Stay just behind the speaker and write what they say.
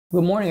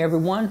Good morning,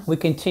 everyone. We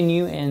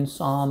continue in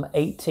Psalm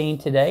 18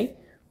 today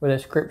with a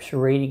scripture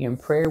reading and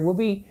prayer. We'll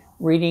be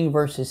reading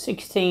verses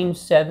 16,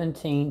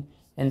 17,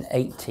 and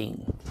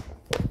 18.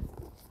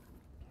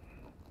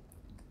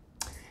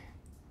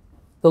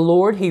 The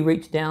Lord, He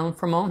reached down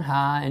from on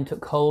high and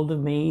took hold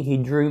of me. He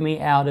drew me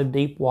out of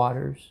deep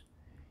waters.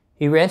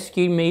 He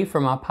rescued me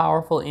from my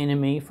powerful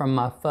enemy, from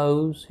my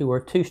foes who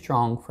were too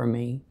strong for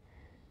me.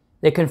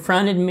 They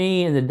confronted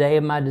me in the day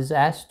of my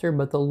disaster,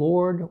 but the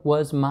Lord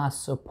was my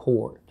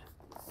support.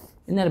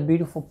 Isn't that a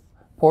beautiful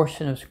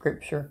portion of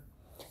Scripture?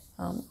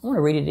 I want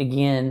to read it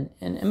again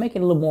and make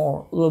it a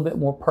little bit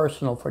more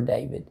personal for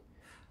David.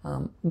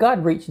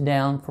 God reached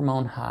down from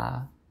on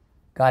high.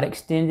 God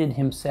extended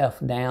Himself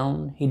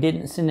down. He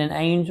didn't send an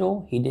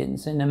angel. He didn't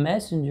send a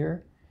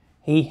messenger.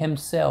 He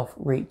Himself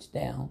reached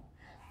down.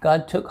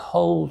 God took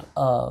hold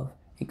of,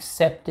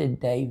 accepted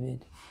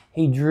David.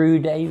 He drew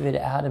David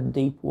out of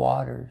deep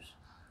waters.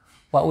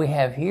 What we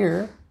have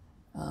here,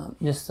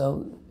 just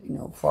so you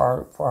know,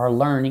 for our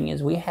learning,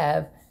 is we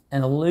have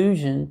an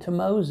allusion to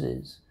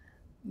Moses.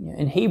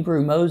 In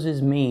Hebrew,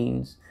 Moses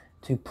means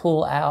to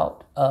pull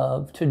out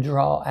of, to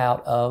draw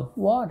out of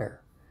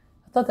water.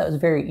 I thought that was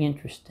very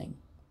interesting.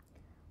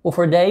 Well,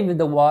 for David,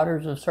 the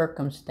waters of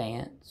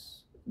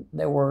circumstance,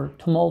 they were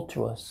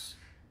tumultuous.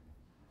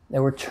 They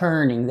were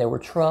churning. They were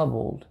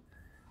troubled.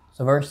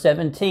 So verse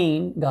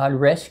 17, God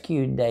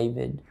rescued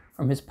David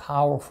from his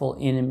powerful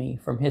enemy,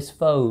 from his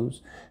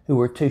foes who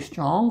were too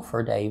strong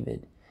for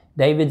David.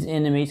 David's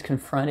enemies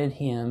confronted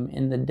him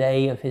in the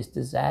day of his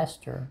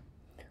disaster.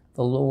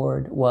 The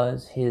Lord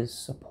was his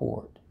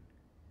support.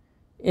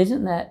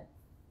 Isn't that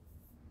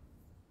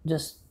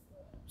just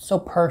so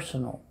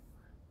personal?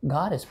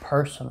 God is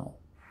personal.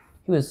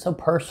 He was so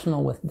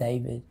personal with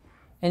David.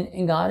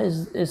 And God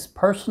is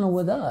personal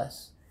with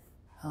us.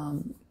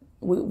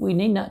 We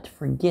need not to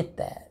forget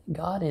that.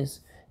 God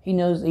is, He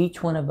knows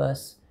each one of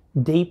us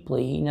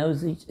deeply. He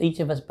knows each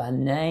of us by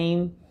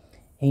name.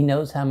 He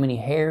knows how many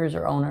hairs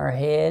are on our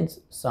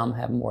heads. Some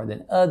have more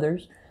than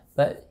others.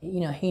 But,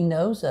 He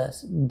knows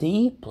us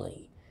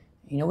deeply.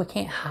 We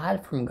can't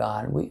hide from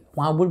God.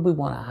 Why would we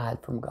want to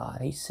hide from God?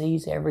 He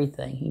sees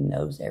everything. He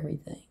knows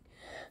everything.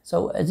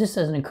 So just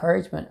as an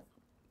encouragement,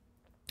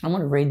 I'm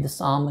going to read the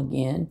psalm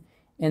again.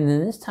 And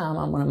then this time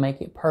I'm going to make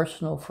it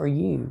personal for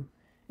you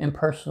and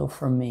personal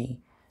for me.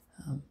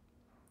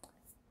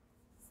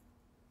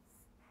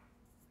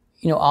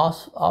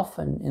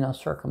 Often in our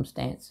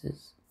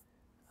circumstances,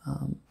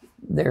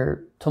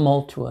 they're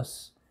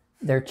tumultuous,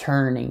 they're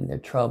churning, they're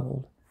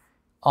troubled.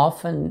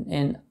 Often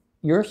in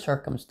your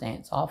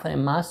circumstance, often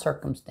in my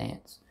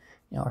circumstance,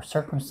 our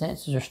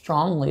circumstances are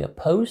strongly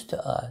opposed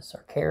to us,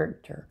 our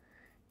character,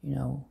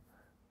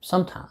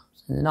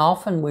 sometimes. And then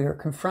often we are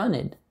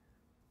confronted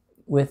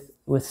with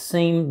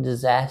seemed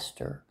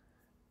disaster.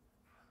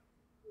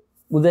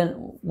 Well, then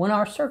when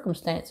our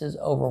circumstances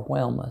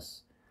overwhelm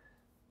us,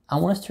 I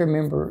want us to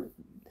remember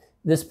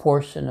this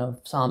portion of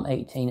Psalm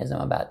 18 as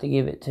I'm about to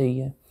give it to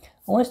you.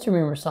 I want us to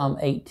remember Psalm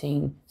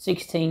 18,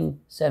 16,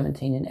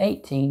 17, and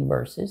 18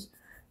 verses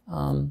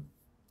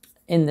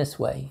in this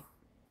way,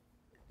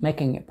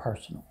 making it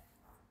personal.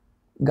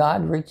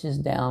 God reaches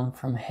down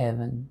from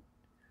heaven,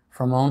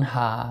 from on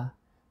high.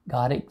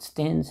 God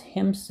extends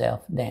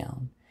Himself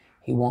down.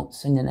 He won't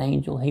send an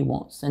angel. He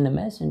won't send a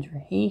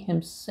messenger. He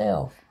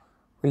Himself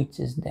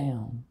reaches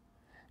down.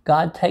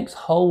 God takes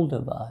hold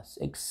of us,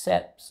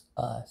 accepts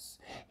us.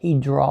 He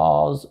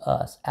draws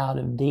us out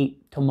of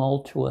deep,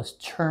 tumultuous,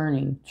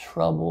 churning,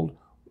 troubled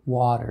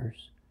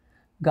waters.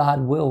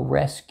 God will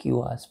rescue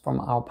us from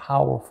our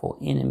powerful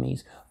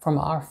enemies, from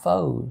our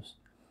foes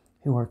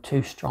who are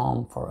too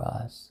strong for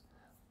us.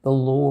 The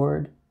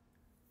Lord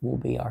will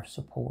be our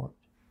support.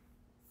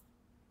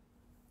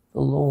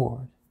 The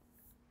Lord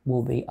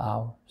will be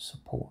our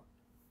support.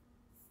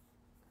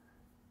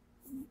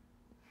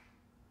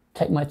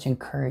 Take much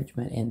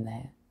encouragement in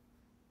that.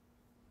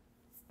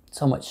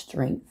 So much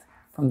strength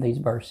from these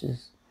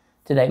verses.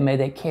 Today, may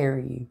they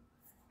carry you.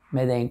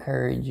 May they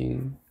encourage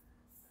you.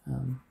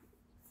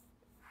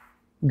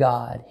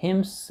 God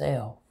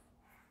Himself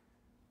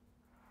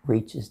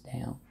reaches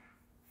down.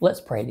 Let's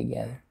pray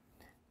together.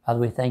 Father,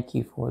 we thank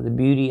You for the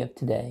beauty of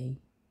today.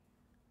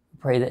 We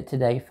pray that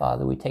today,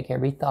 Father, we take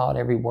every thought,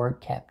 every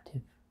word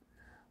captive.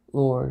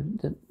 Lord,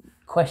 the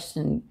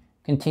question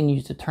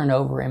continues to turn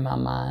over in my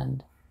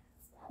mind.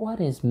 What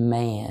is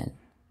man?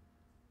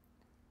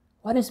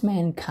 What is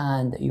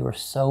mankind that You are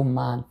so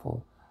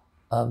mindful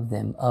of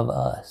them, of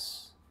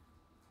us?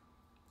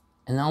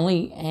 And the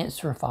only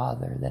answer,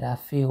 Father, that I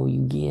feel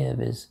You give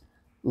is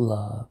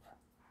love.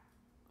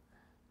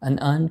 An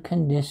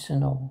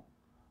unconditional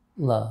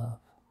love.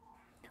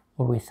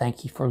 Lord, we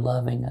thank You for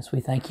loving us. We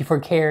thank You for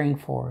caring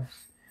for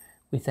us.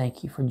 We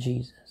thank You for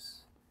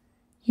Jesus.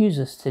 Use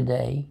us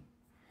today,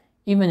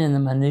 even in the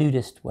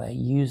minutest way.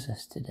 Use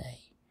us today.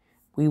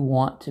 We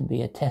want to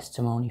be a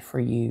testimony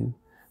for You.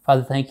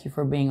 Father, thank You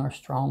for being our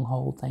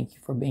stronghold. Thank You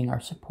for being our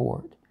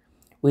support.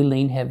 We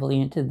lean heavily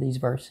into these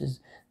verses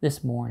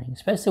this morning,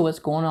 especially what's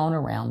going on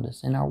around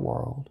us in our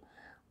world.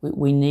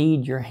 We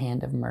need your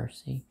hand of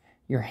mercy,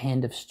 your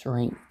hand of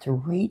strength to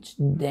reach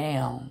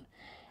down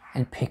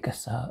and pick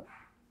us up.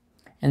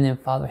 And then,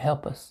 Father,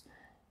 help us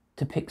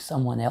to pick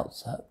someone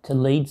else up, to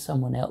lead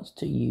someone else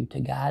to you, to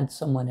guide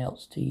someone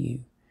else to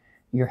you.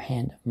 Your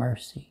hand of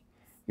mercy,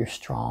 your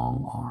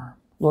strong arm.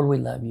 Lord, we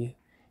love you.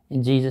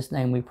 In Jesus'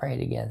 name we pray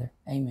together.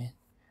 Amen.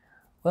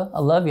 Well, I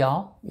love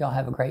y'all. Y'all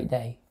have a great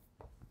day.